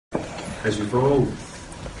As you've all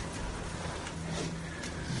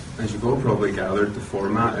probably gathered, the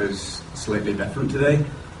format is slightly different today.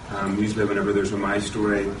 Usually whenever there's a My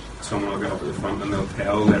Story, someone will get up at the front and they'll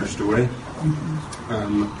tell their story.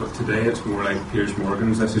 But today it's more like Piers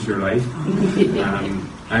Morgan's This Is Your Life.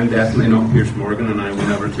 I'm definitely not Piers Morgan, and I will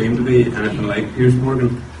never claim to be anything like Piers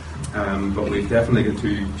Morgan. But we've definitely got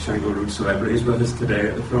two Shankill Road celebrities with us today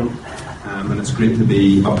at the front. And it's great to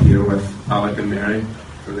be up here with Alec and Mary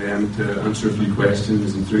for them to answer a few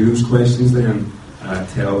questions, and through those questions then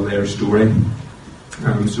tell their story.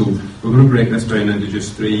 So we're going to break this down into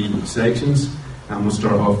just three sections. We'll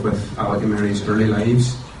start off with Alec and Mary's early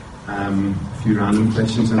lives, a few random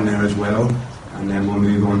questions in there as well, and then we'll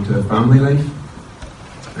move on to family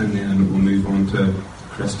life, and then we'll move on to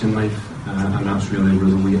Christian life, and that's really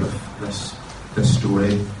where the weight of this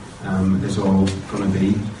story is all going to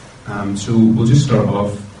be. So we'll just start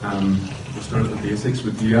off, we'll start at the basics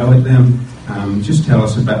with you, Alec, then. Just tell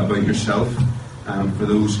us a bit about yourself. For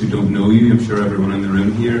those who don't know you, I'm sure everyone in the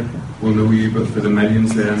room here will know you, but for the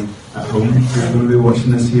millions then at home who are going to be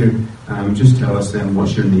watching this here, just tell us then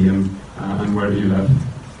what's your name and where do you live?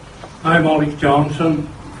 I'm Alec Johnson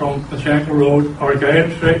from the Shankill Road,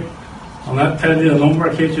 Argyle Street. I'll not tell you the number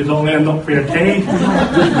in case you don't end up for your tea.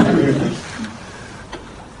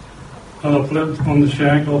 And I've lived on the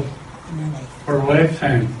Shankill for a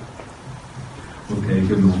lifetime. Okay,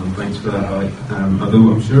 good man. Thanks for that, Alec.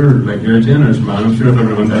 Although I'm sure, like, you're a generous man, I'm sure if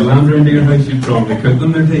everyone did land around to your house, you'd probably cook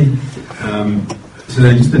them their tea. So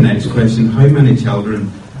then just the next question, how many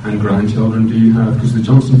children and grandchildren do you have? Because the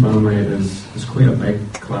Johnson family is quite a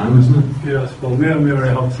big clan, isn't it? Yes, well, me and Mary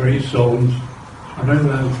have three sons, and I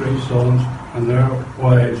have three sons and their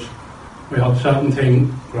wives. We have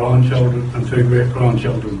 17 grandchildren and 2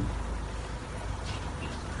 great-grandchildren.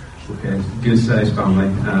 Okay, good sized family.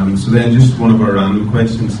 So then just one of our random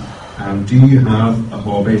questions. Do you have a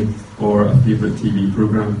hobby or a favourite TV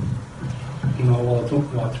programme? No, well, I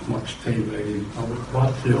don't watch much TV. I would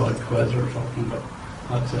watch the odd quiz or something, but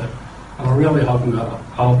that's it. And I really haven't got a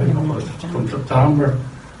hobby because from September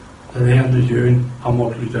to the end of June, I'm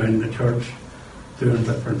mostly down in the church doing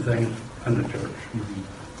different things in the church.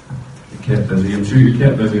 You kept busy. I'm sure you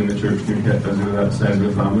kept busy in the church and you kept busy with that side of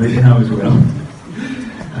the family you have as well.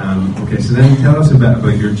 Okay, so then tell us a bit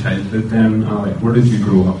about your childhood then, Alec. Where did you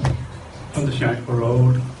grow up? On the Shankill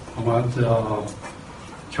Road. I went to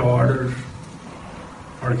Charters,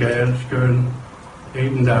 Argyle School,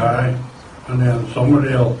 Edendary, and then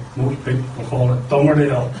Summerdale. Most people call it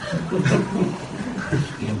Dummerdale.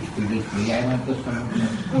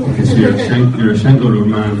 Okay, so you're a Shankill Road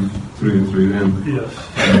man through and through then?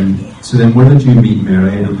 Yes. So then where did you meet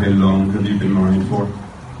Mary and how long have you been married for?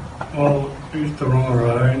 Well, I used to run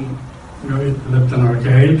around. We lived in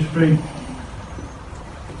Argyle Street.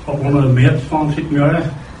 But one of the mates fancied Mary.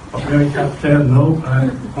 But Mary kept saying no, I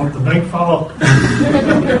want the big fellow.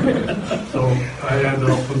 So I ended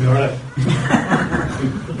up with Mary.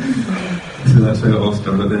 So that's how it all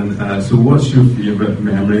started then. So what's your favourite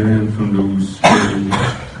memory then from those early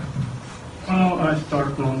years? Well, I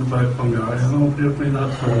started on about from Mary. I don't believe me,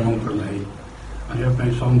 that's so long for me. I have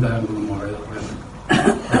been someday I'm going to marry that woman.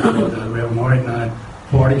 We are married now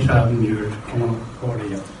 47 years, coming up 40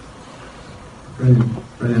 years.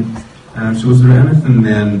 Brilliant. So was there anything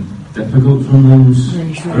then difficult from those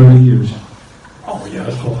early years? Oh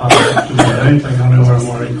yes, we'll have to do anything. I know we're a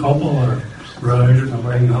married couple or round and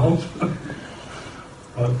everything else.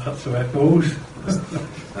 But that's the way it goes.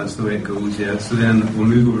 That's the way it goes, yeah. So then we'll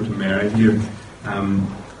move over to Mary here.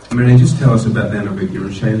 Mary, just tell us a bit then about your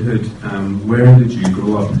childhood. Where did you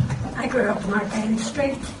grow up? I grew up in Argyle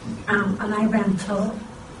Street, and I went to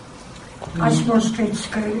Ashmore Street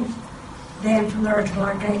School, then from there to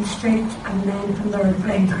Argyle Street, and then from there to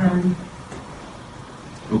Glencurran.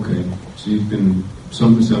 Okay, so you've been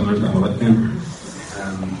something similar to Alec then.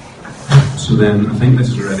 So then, I think this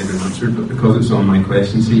has already been answered, but because it's on my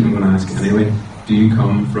question sheet, I'm going to ask anyway. Do you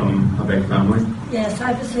come from a big family? Yes,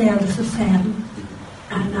 I was the eldest of 7.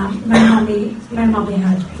 And my mummy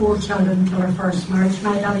had 4 children until her first marriage.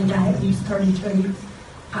 My daddy died when he was 32,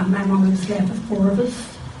 and my mum was left with 4 of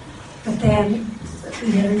us. But then,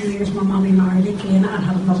 in the later years, my mummy married again and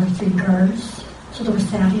had another 3 girls. So there were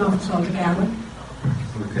 7 of us altogether.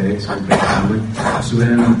 Okay, so big family. So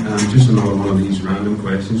then, just another one of these random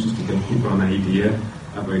questions, just to give people an idea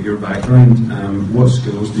about your background. What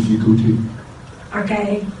schools did you go to?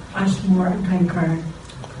 Argyle, Ashmore and Glencurran.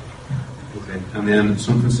 Okay, and then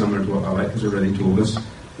something similar to what Alec has already told us.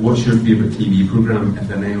 What's your favourite TV programme, if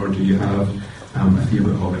any, or do you have a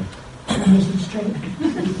favourite hobby? Coronation Street.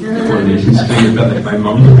 Coronation Street, a bit like my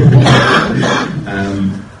mum.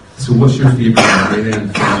 So what's your favourite memory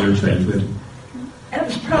then from your childhood? It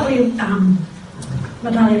was probably,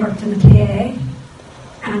 my daddy worked in the TA,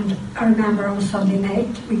 and I remember on a Sunday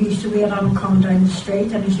night, we used to wait on him coming down the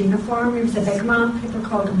street in his uniform. He was a big man, people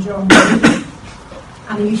called him John.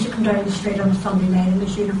 And he used to come down the street on a Sunday night in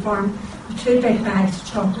his uniform with 2 big bags of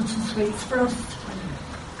chocolates and sweets for us.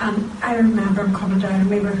 And I remember him coming down and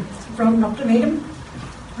we were running up to meet him.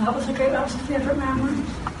 That was a favourite memory.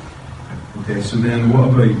 Okay, so then what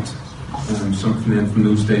about something then from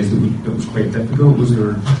those days that was quite difficult? Was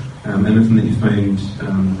there anything that you found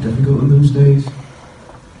difficult in those days?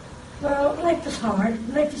 Well, life was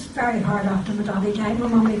hard. Life was very hard after my daddy died. My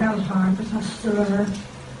mummy got it hard because they were,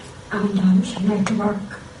 and she went to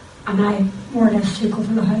work, and I more or less took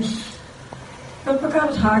over the house. But we got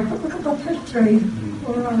it hard, but we put it through.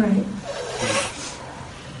 We were all right.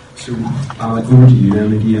 So, Alec, over to you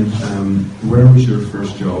then again. Where was your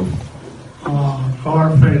first job?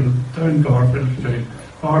 Garfield, down Garfield Street.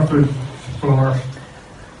 Garfield floor.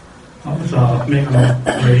 That was making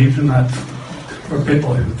up leaves and that for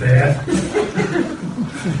people who were dead.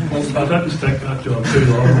 Well, I didn't stick that job too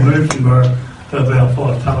long. I moved from there to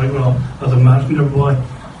Belfast Tallywell as a messenger boy.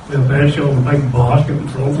 We had a bed show and a big basket and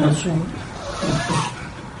trophies. That's right.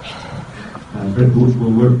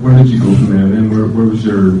 Where did you go from there then? Where was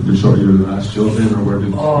your last job then, or where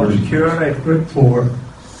did? Security, Group 4.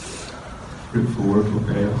 Group 4,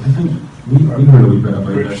 okay. I think we heard a wee bit about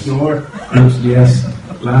Group this. Snore. Yes.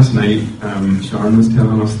 Last night, Sharon was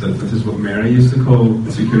telling us that this is what Mary used to call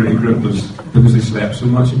the security group, was because they slept so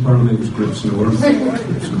much. Apparently, it was Group Snore. Group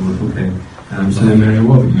Snore, okay. So then, Mary,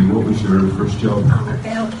 what about you? What was your first job?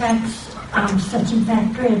 Beltex, stitching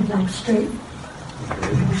factory in Black Street.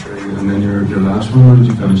 And then your last one, where did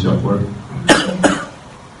you finish up work?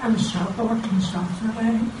 I'm a shop. I worked in the shop for a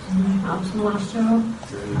while. That was my last job.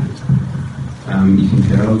 You can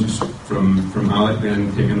tell just from Alec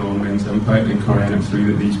then taking on Men's Impact and carrying it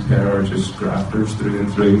through that these pair are just grafters through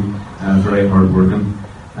and through, very hard working.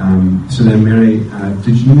 So then, Mary,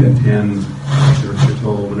 did you attend church at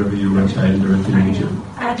all whenever you were a child or a teenager?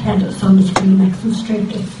 I attended Sunday school in Nixon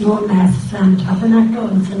Street. It's known as Tabernacle,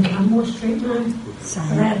 and it's in Canmore Street now.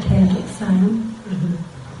 But I attended Zion.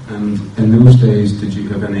 And in those days, did you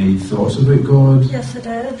have any thoughts about God? Yes, I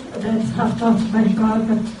did. I did have thoughts about God,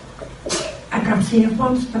 but I got saved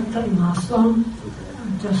once, but it didn't last long.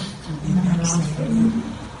 I just never last long.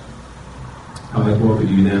 Alec, what about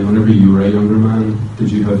you then? Whenever you were a younger man,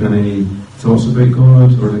 did you have any thoughts about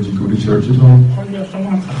God, or did you go to church at all? Oh yes, I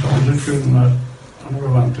went to Sunday school and that. I never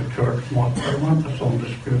went to church much. I went to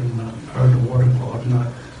Sunday school and that, heard the word of God and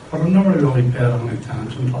that. But I never really paid any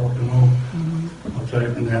attention to it, you know. I was out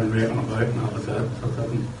and then raking about and that was it. I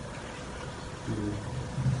didn't.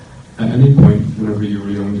 At any point, whenever you were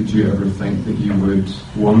young, did you ever think that you would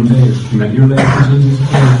one day commit your life to Jesus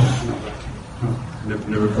Christ?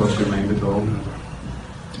 Never crossed your mind at all?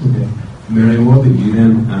 Okay. Mary, what about you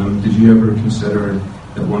then? Did you ever consider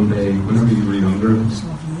that one day, whenever you were younger,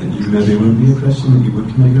 that you maybe would be a Christian, that you would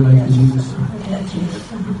commit your life to Jesus?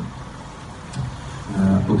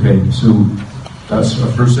 Okay, so that's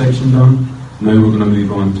our first section done. Now we're going to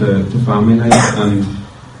move on to family life, and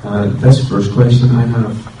this first question I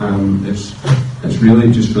have, it's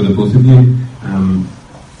really just for the both of you.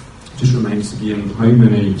 Just remind us again how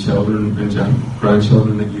many children and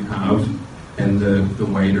grandchildren that you have in the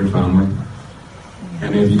wider family.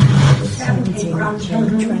 Any of you? 17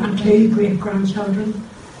 grandchildren and 2 great-grandchildren.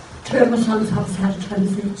 2 of my sons have had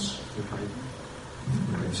twins each. Okay.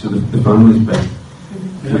 So the family's big.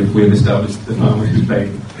 We've established the family is big.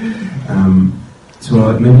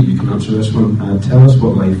 So maybe you can answer this one. Tell us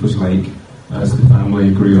what life was like as the family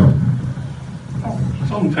grew up.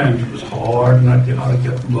 Sometimes it was hard and that you had to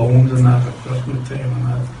get loans and that at Christmas time and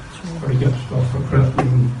that. Or to get stuff for Christmas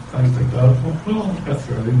and things like that. But we'll always get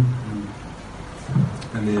through.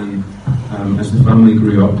 And then, as the family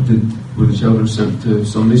grew up, were the children sent to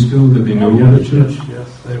Sunday school? Did they know what it church? Yes,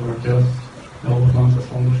 they were just always on to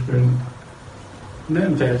Sunday school. And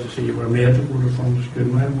then days you see you were made to go to Sunday school.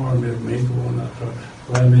 My mom made me go on that church.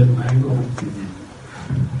 So I made mine go.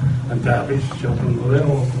 And Debbie's children, well, they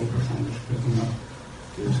all go to Sunday school and that.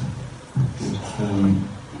 Good.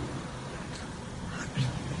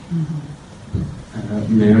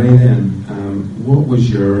 Mary, then, what was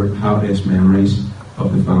your happiest memories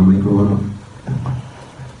of the family growing up?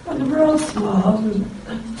 When they were all small,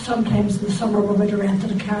 sometimes in the summer we would have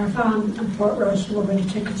rented a caravan in Port Russian, we would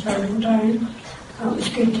have taken the children down. It was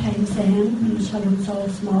good times then, when the children was all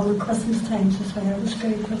small, and Christmas times as well, it was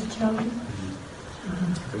good with the children.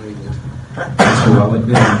 Very good. So, Alec,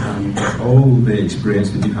 then, all the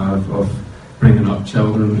experience that you have of bringing up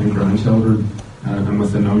children and grandchildren, and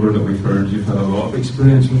with the number that we've heard, you've had a lot of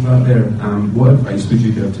experience with that there. What advice would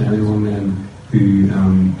you give to anyone then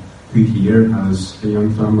who here has a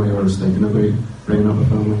young family or is thinking about bringing up a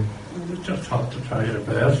family? You just have to try your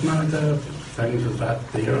best nowadays. Things is that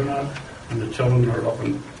there now, and the children are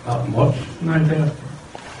looking that much nowadays.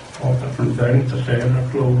 All different things to say in their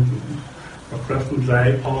clothes, for Christmas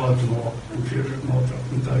iPods and all computers and all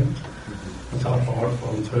different things. It's all hard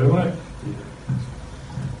for them too, like.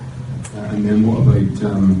 And then what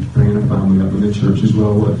about bringing a family up in the church as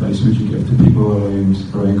well? What advice would you give to people around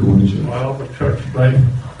going to church? Well, the church life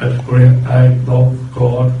is great. I love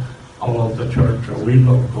God. I love the church. Or we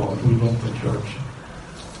love God. We love the church.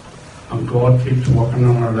 And God keeps working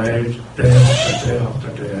on our lives day after day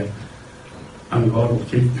after day. And God will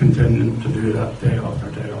keep continuing to do that day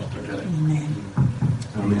after day after day.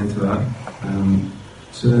 Amen to that.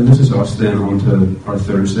 So then this is us then on to our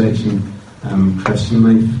third section, Christian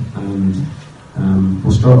life. And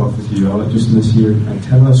we'll start off with you, Alec, just in this year. And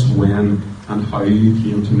tell us when and how you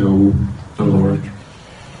came to know the Lord.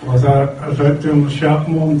 I was out doing the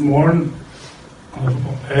shopping one morning. I was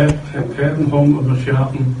heading home from the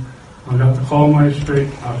shopping. I got to Colmay Street.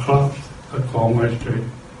 I crossed at Colmay Street.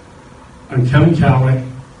 And Kim Kelly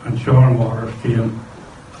and Sharon Waters came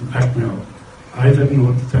and picked me up. I didn't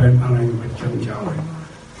know at the time anything about Kim Kelly,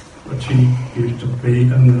 but she used to be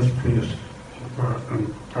in this place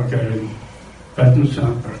in Parkgate Fitness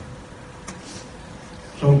Centre.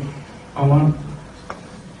 So I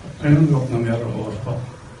ended up in the Meta Hospital.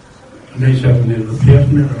 And they said they needed a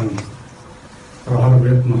pacemaker, and I had to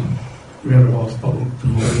wait in the Meta Hospital to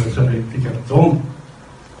go to the city to get it done.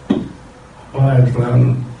 While I was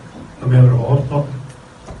landing the Meta Hospital,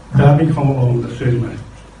 Debbie come along to see me,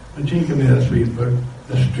 and she gave me this wee book,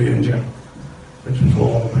 The Stranger, which was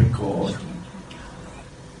all about God.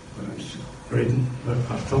 And I was reading, but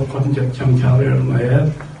I still couldn't get Kim Kelly out of my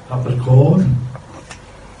head. That was God.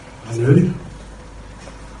 I knew.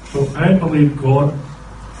 So I believe God.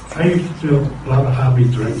 I used to do a lot of heavy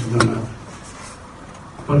drinking and that.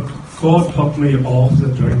 But God took me off the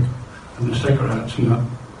drink and the cigarettes and that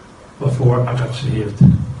before I got saved.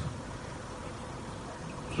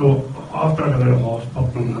 So after I got out of hospital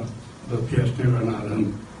and that, the pacemaker and that,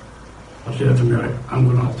 and I said to Mary, I'm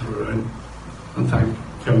going to have to run and thank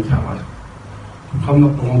Kim Kelly.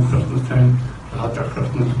 Coming up on Christmas time, they had their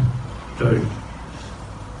Christmas do.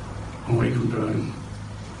 And we come down.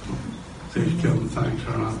 These giving thanks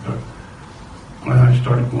for that. When I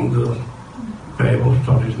started going to the Bible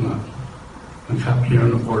studies and that, and kept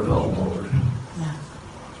hearing the word of the Lord. Yeah.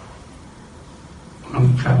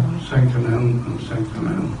 And kept sinking in and sinking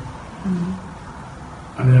in.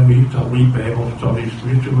 Mm-hmm. And then we used to have wee Bible studies.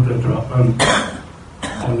 We used to go to the drop-in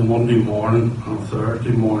on the Monday morning, on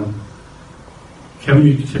Thursday morning. Kim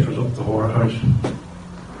used to take us up the whorehouse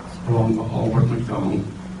along with Albert McDonald.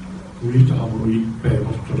 We used to have a wee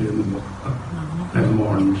Bible study in the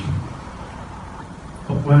mornings.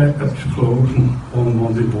 But when it was closing on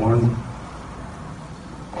Monday morning,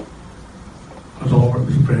 as Albert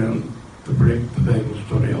was praying to break the Bible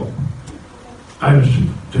study up, I was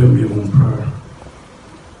doing my own prayer.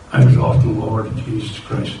 I was asking the Lord Jesus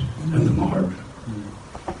Christ into my heart.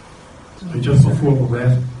 And just before we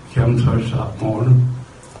left Kim's house that morning,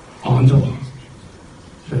 Angela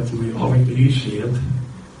said to me, Ollie, do you see it?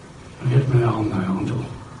 And here's my arm now, Angela.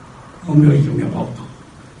 I'm really giving it up.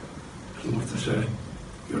 I don't know what to say.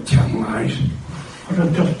 You're telling lies. But I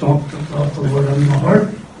just thought the word in my heart.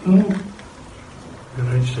 You know? You're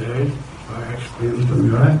outside. I explained to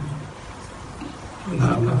Mary. And I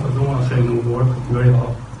don't want to say no more, but Mary,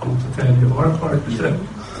 I'll come to tell you our part.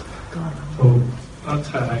 So that's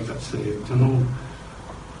how I got saved, you know.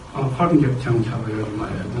 I couldn't get Kim Kelly out of my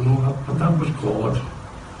head, you know, but that was God.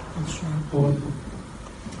 That's right. God,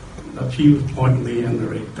 that He was pointing me in the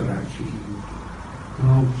right direction. You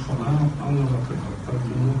know, so I'm not up to that,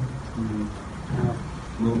 you know. Yeah.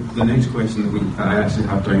 Well, the next question that I actually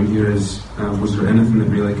have down here is, was there anything that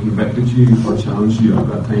really convicted you or challenged you at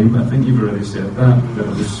that time? But I think you've already said that it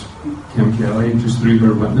was Kim Kelly, just through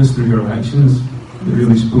her witness, through her actions, that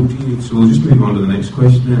really spoke to you. So we'll just move on to the next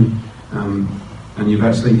question then. And you've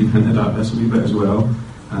hinted at this a wee bit as well.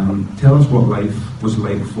 Tell us what life was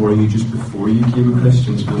like for you just before you became a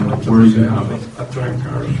Christian. Where you have it? I drank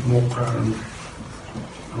or smoked and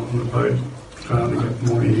out and about, trying to get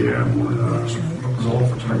money here, money there. It was all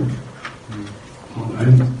for drink.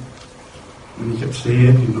 And when you get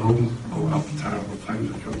saved, you know, that's terrible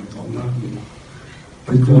things. I shouldn't have done that.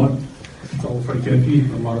 But God will forgive you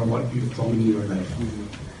no matter what you've done in your life.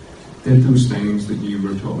 Did those things that you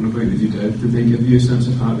were talking about that you did they give you a sense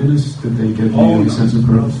of happiness? Did they give you a sense of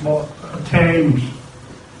purpose? Well, at times,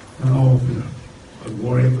 I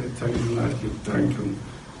worry about things and that you drink, and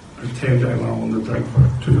at times I went on to drink for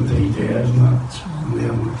 2 or 3 days and that, and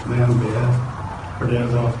then lay in bed for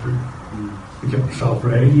days after to get myself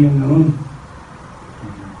ready,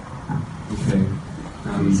 Okay.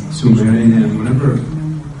 So Mary, then,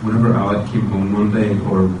 whenever Alec came home one day,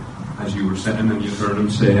 or as you were sitting and you heard him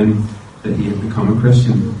saying that he had become a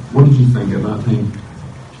Christian, what did you think at that time?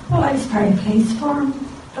 Well, I was very pleased for him,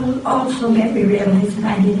 but it also made me realise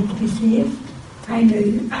that I needed to be saved. I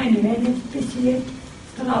knew I needed to be saved,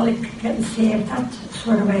 but all like getting saved, that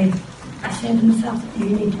sort of way, I said to myself, you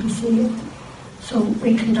need to be saved. So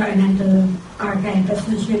we came down into our gay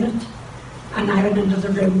business unit, and I went into the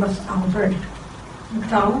room with Albert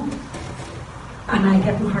McDonald, and I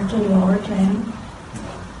gave my heart to the Lord then.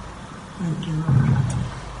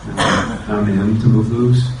 Amen to both of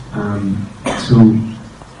those. So,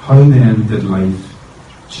 how then did life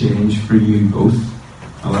change for you both?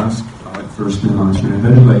 I'll ask Alec first and then I'll ask Mary. How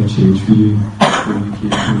did life change for you when you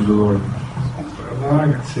came to the Lord? When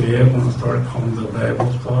I got saved, when I started coming to the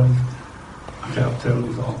Bible study, I kept telling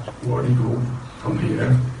myself, where do you go from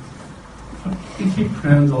here? But you keep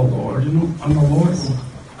praying to the Lord, and the Lord will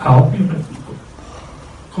help you. But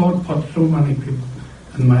God put so many people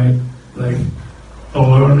in my life to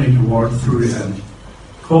learn His word through Him.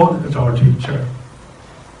 God is our teacher,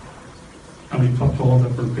 and He puts all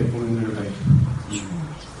different people in their life.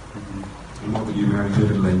 And what about you, Mary? How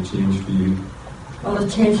did life change for you? Well, it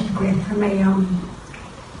changed great for me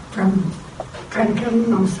from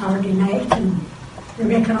drinking on Saturday night and you're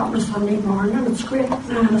waking up on a Sunday morning. It's great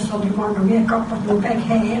now on a Sunday morning to wake up with no big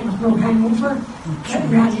head, with no hangover,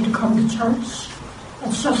 getting ready to come to church.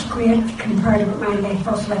 It's just great compared to what my life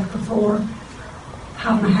was like before.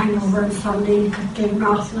 Having a hangover on Sunday, you could do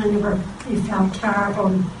nothing and you felt terrible.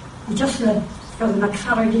 And you just lived for the next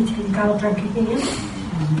Saturday till you got a drink again.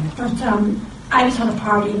 But I was at a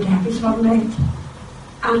party in Debbie's one night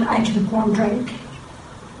and I took one drink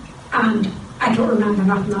and I don't remember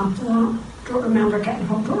nothing after that. Don't remember getting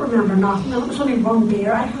home, don't remember nothing. It was only one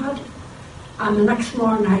beer I had. And the next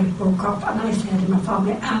morning I woke up and I said to my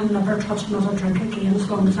family, I'll never touch another drink again as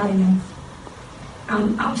long as I live.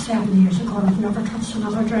 And that was 7 years ago and I've never touched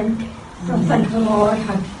another drink. But I think the Lord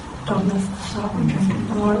had done this to stop me drinking.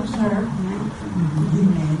 The Lord was there.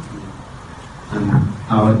 And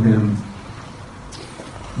Alec, then,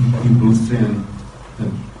 you both then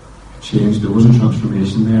had changed. There was a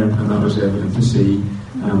transformation there, and that was evident to see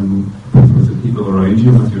with the people around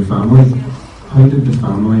you, with your family. How did the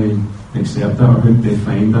family accept that, or how did they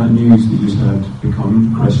find that news that you had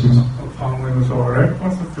become Christians? The family was alright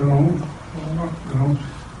with it,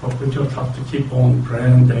 but we just have to keep on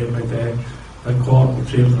praying day by day that God will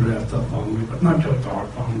save the rest of the family, but not just our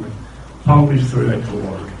family, families throughout the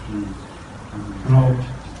world.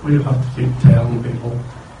 We have to keep telling people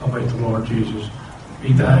about the Lord Jesus.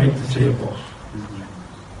 He died to save us.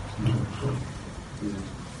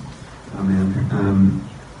 Amen.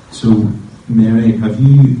 So, Mary, have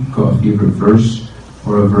you got a favourite verse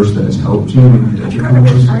or a verse that has helped you when you did your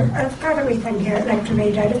conversion? I've got everything here I'd like to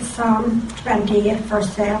read out. It's Psalm 28, verse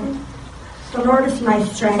 7. The Lord is my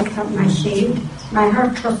strength and my shield. My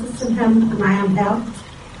heart trusts in Him and I am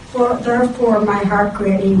helped. Therefore my heart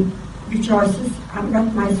greatly rejoices, and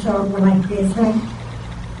with my song will I praise Him.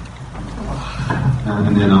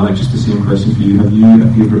 And then, Alec, just the same question for you. Have you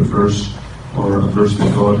a favourite verse or a verse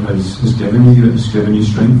that God has given you, that has given you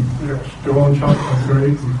strength? Yes, John chapter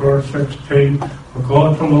 3, verse 16. For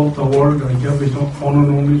God so loved the world and He gave His one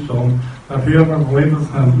and only Son, that whoever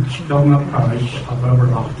believeth Him shall not perish but have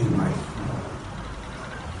everlasting life.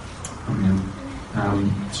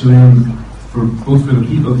 Amen. So then, for both the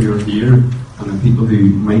people who are here and the people who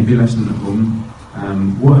might be listening at home,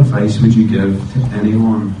 what advice would you give to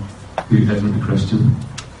anyone who isn't a Christian?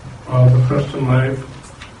 The Christian life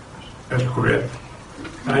is great.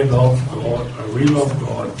 I love God, or we love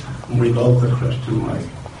God, and we love the Christian life.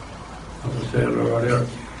 As I said earlier,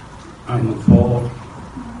 I'm involved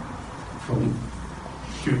from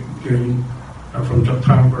June, or from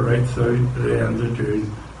September right through to the end of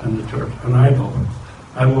June in the church, and I love it.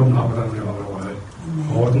 I wouldn't have it any other way.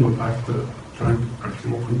 I wouldn't go back to drink or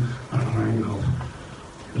smoking and anything else.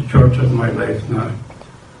 The church is my life now.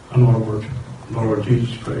 In other words, Lord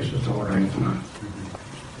Jesus Christ is our life now.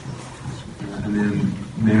 And then,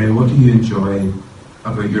 Mary, what do you enjoy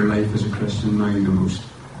about your life as a Christian now the most?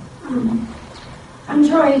 I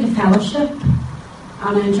enjoy the fellowship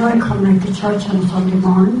and I enjoy coming out to church on a Sunday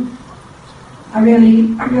morning. I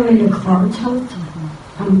really look forward to it.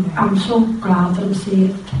 I'm so glad that I'm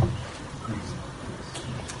saved.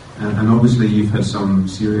 And obviously you've had some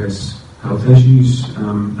serious health issues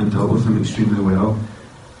and dealt with them extremely well.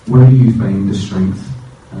 Where do you find the strength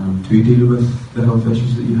to deal with the health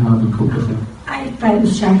issues that you have and cope with them? I find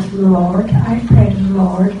the strength from the Lord. I pray to the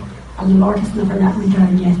Lord, and the Lord has never let me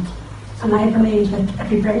down yet. And I believe that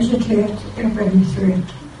if He brings you to it, He'll bring you through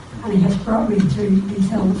it. And He has brought me through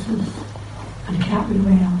these illnesses and kept me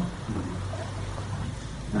well.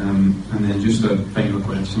 And then just a final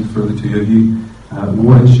question for the two of you.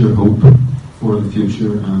 What is your hope for the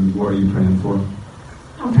future and what are you praying for?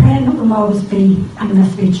 I'm praying that we'll always be in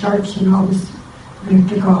this wee church and always look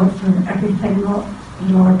to God for everything that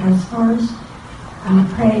the Lord does for us. And I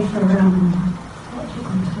pray for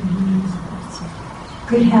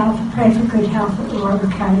good health. I pray for good health, that the Lord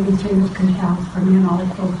will carry me through with good health for me and all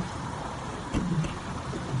both.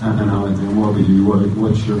 And Alan, what about you?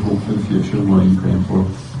 What's your hope for the future and what are you praying for?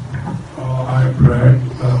 I pray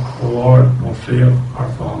that the Lord will save our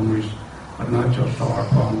families, but not just our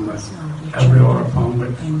family, every other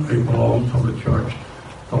family who belongs to the church,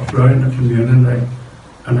 but throughout the community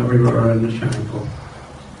and everywhere in the Shankill,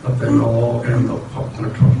 that they will all end up putting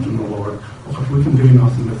their trust in the Lord, because we can do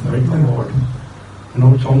nothing without the Lord. You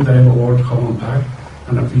know, someday the Lord's coming back,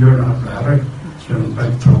 and if you're not ready, you're in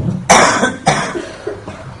big trouble.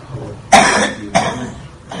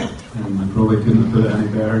 I probably couldn't have put it any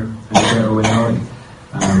better way, Alec.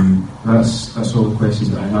 That's all the questions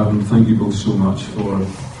that I have, and thank you both so much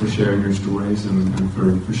for sharing your stories and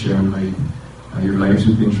for sharing how your lives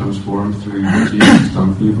have been transformed through what Jesus has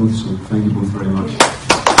done for you both. So thank you both very much.